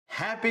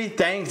Happy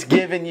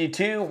Thanksgiving, you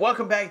two.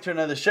 Welcome back to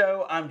another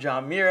show. I'm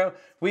John Miro.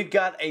 We've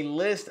got a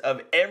list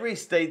of every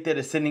state that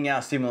is sending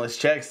out stimulus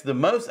checks, the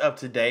most up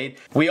to date.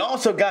 We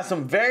also got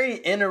some very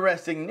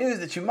interesting news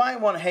that you might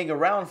want to hang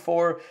around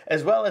for,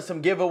 as well as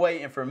some giveaway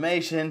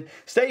information.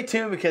 Stay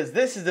tuned because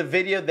this is a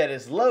video that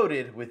is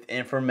loaded with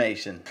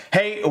information.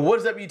 Hey,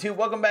 what's up, YouTube?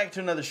 Welcome back to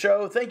another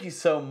show. Thank you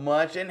so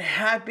much and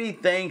happy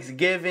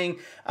Thanksgiving.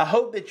 I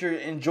hope that you're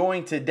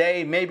enjoying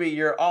today. Maybe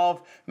you're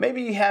off,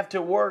 maybe you have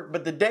to work,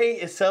 but the day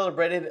is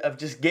celebrated of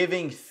just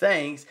giving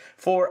thanks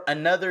for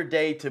another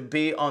day to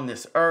be on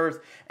this earth.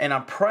 And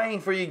I'm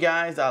praying for you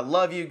guys. I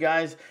love you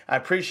guys. I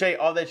appreciate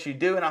all that you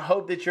do, and I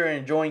hope that you're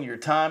enjoying your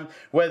time,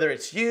 whether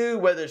it's you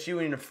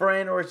and a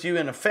friend, or it's you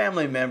and a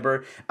family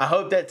member. I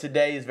hope that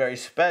today is very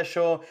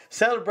special,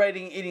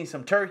 celebrating eating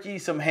some turkey,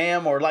 some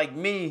ham, or like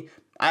me,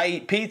 I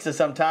eat pizza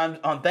sometimes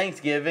on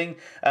Thanksgiving,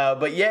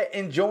 but yet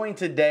enjoying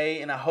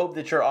today, and I hope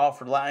that you're all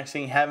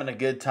relaxing, having a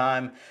good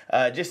time,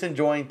 just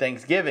enjoying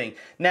Thanksgiving.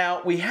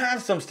 Now, we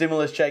have some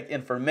stimulus check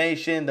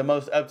information, the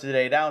most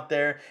up-to-date out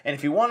there, and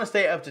if you want to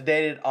stay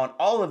up-to-date on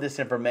all of this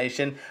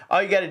information,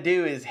 all you got to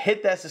do is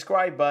hit that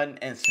subscribe button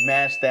and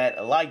smash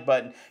that like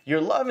button.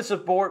 Your love and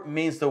support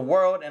means the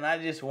world, and I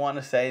just want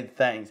to say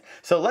thanks.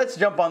 So let's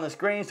jump on the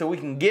screen so we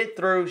can get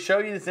through, show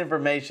you this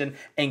information,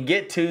 and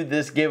get to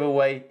this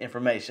giveaway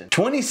information.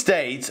 20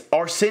 states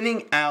are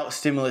sending out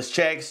stimulus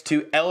checks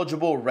to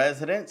eligible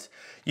residents.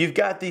 You've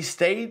got the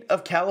state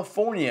of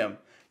California.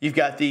 You've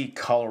got the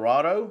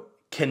Colorado,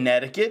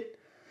 Connecticut.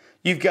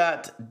 You've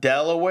got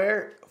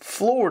Delaware,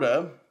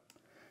 Florida.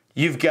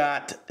 You've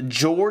got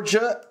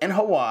Georgia and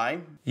Hawaii.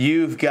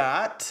 You've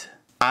got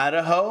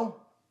Idaho,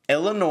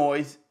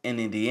 Illinois, and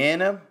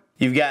Indiana.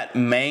 You've got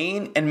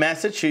Maine and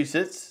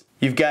Massachusetts.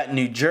 You've got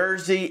New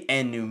Jersey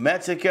and New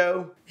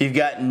Mexico. You've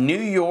got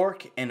New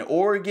York and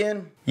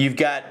Oregon. You've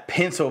got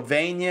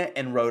Pennsylvania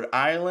and Rhode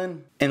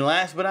Island. And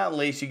last but not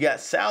least, you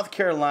got South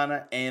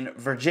Carolina and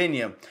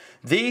Virginia.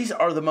 These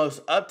are the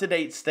most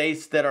up-to-date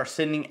states that are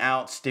sending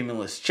out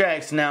stimulus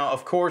checks. Now,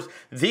 of course,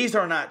 these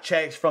are not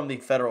checks from the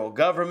federal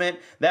government.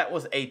 That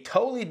was a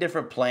totally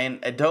different plan,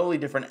 a totally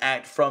different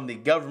act from the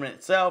government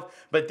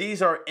itself. But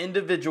these are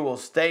individual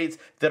states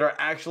that are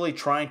actually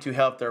trying to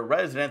help their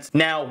residents.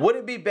 Now, would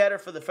it be better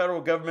for the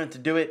federal government to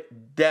do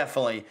it?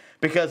 Definitely.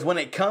 Because when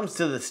it comes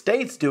to the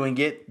states doing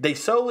it, they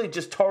solely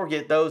just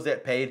target those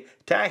that paid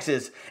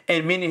taxes.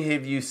 And many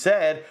of you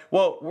said,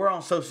 well, we're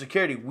on Social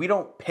Security. We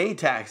don't pay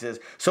taxes.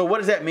 So what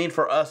does that mean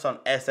for us on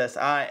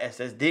SSI,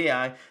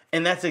 SSDI?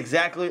 And that's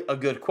exactly a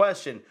good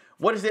question.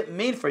 What does it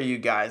mean for you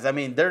guys? I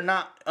mean, they're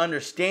not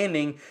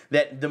understanding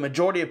that the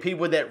majority of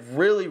people that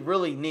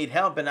really need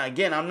help, and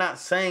again, I'm not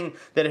saying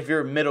that if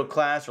you're middle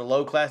class or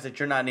low class that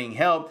you're not needing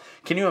help.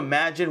 Can you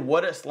imagine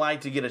what it's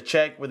like to get a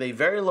check with a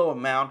very low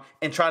amount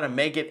and try to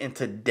make it in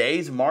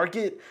today's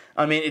market?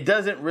 I mean, it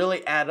doesn't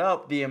really add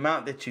up, the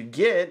amount that you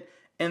get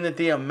and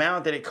the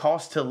amount that it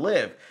costs to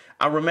live.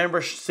 I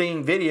remember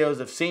seeing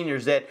videos of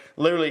seniors that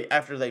literally,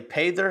 after they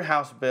paid their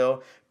house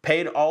bill,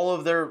 paid all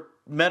of their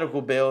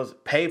medical bills,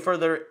 paid for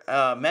their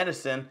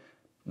medicine,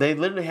 they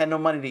literally had no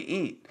money to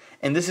eat.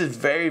 And this is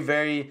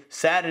very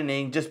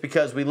saddening, just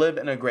because we live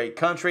in a great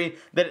country,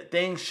 that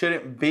things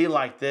shouldn't be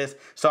like this.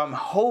 So I'm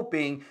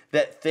hoping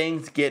that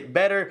things get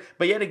better.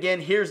 But yet again,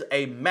 here's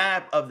a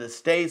map of the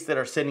states that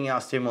are sending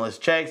out stimulus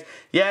checks.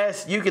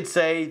 Yes, you could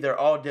say they're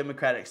all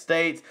Democratic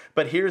states,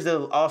 but here's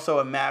also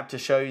a map to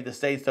show you the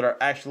states that are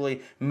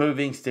actually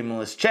moving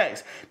stimulus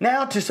checks.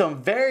 Now to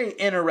some very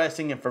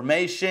interesting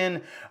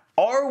information.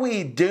 Are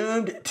we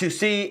doomed to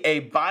see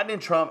a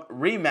Biden-Trump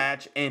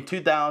rematch in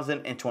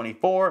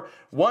 2024?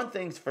 One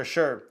thing's for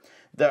sure.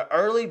 The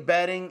early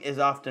betting is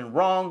often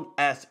wrong,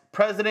 asked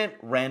President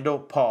Randall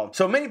Paul.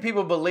 So many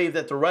people believe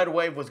that the red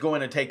wave was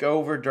going to take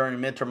over during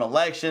midterm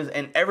elections,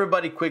 and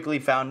everybody quickly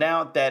found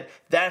out that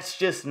that's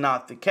just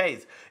not the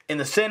case. In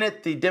the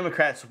Senate, the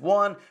Democrats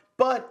won,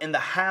 but in the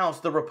House,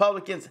 the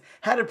Republicans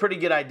had a pretty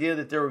good idea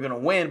that they were going to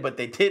win, but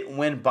they didn't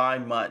win by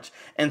much.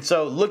 And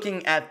so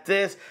looking at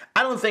this,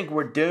 I don't think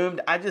we're doomed.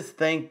 I just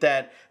think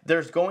that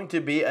there's going to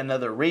be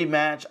another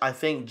rematch. I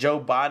think Joe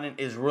Biden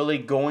is really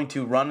going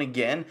to run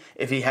again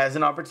if he has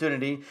an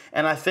opportunity.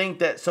 And I think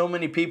that so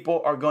many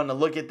people are going to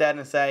look at that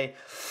and say,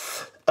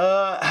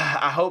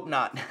 I hope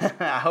not.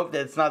 I hope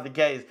that's not the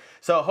case.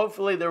 So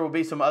hopefully there will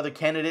be some other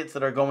candidates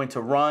that are going to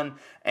run,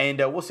 and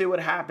we'll see what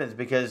happens,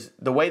 because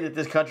the way that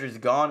this country's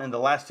gone in the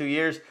last 2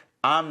 years,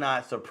 I'm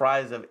not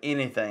surprised of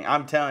anything.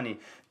 I'm telling you,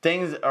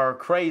 things are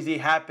crazy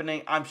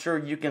happening. I'm sure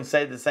you can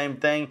say the same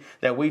thing,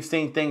 that we've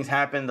seen things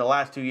happen the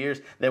last 2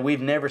 years that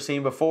we've never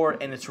seen before,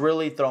 and it's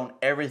really thrown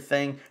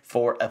everything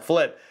for a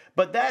flip.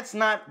 But that's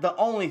not the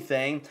only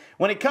thing.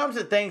 When it comes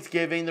to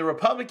Thanksgiving, the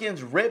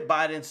Republicans ripped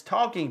Biden's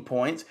talking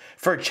points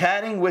for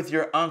chatting with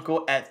your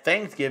uncle at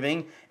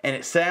Thanksgiving, and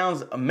it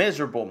sounds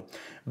miserable.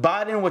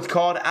 Biden was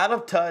called out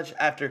of touch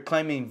after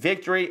claiming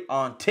victory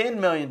on 10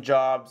 million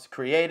jobs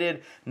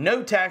created,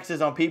 no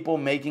taxes on people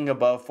making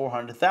above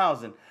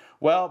 $400,000.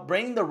 Well,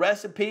 bring the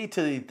recipe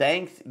to the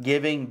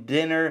Thanksgiving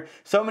dinner.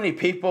 So many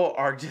people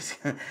are just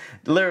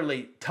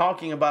literally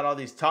talking about all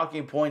these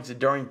talking points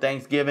during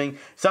Thanksgiving.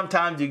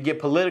 Sometimes you get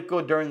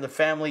political during the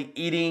family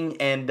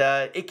eating, and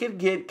it can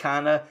get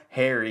kind of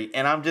hairy.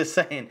 And I'm just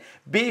saying,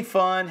 be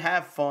fun,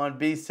 have fun,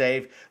 be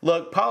safe.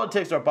 Look,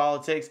 politics are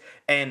politics.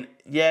 And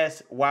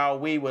yes, while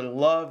we would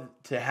love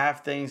to have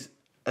things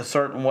a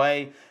certain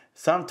way,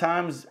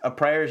 sometimes a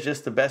prayer is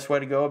just the best way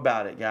to go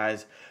about it,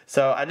 guys.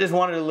 So I just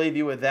wanted to leave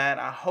you with that.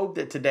 I hope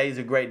that today's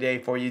a great day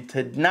for you.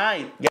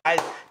 Tonight, guys,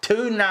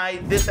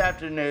 this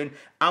afternoon,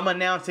 I'm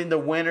announcing the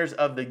winners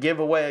of the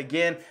giveaway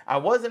again. I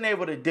wasn't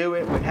able to do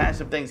it. We had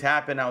some things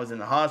happen. I was in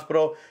the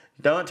hospital.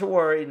 Not to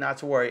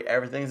worry,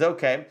 everything's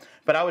okay.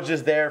 But I was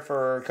just there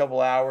for a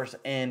couple hours,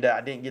 and I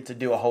didn't get to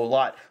do a whole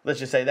lot. Let's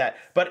just say that.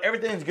 But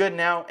everything's good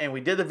now, and we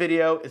did the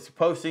video. It's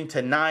posting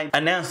tonight,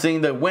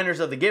 announcing the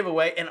winners of the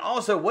giveaway, and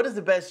also what is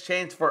the best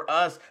chance for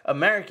us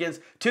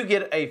Americans to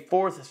get a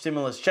fourth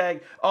stimulus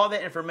check. All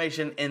that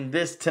information in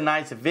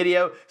tonight's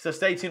video, so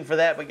stay tuned for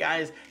that. But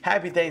guys,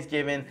 happy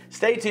Thanksgiving.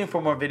 Stay tuned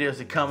for more videos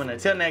to come, and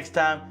until next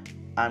time,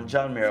 I'm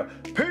John Miro.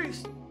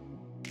 Peace!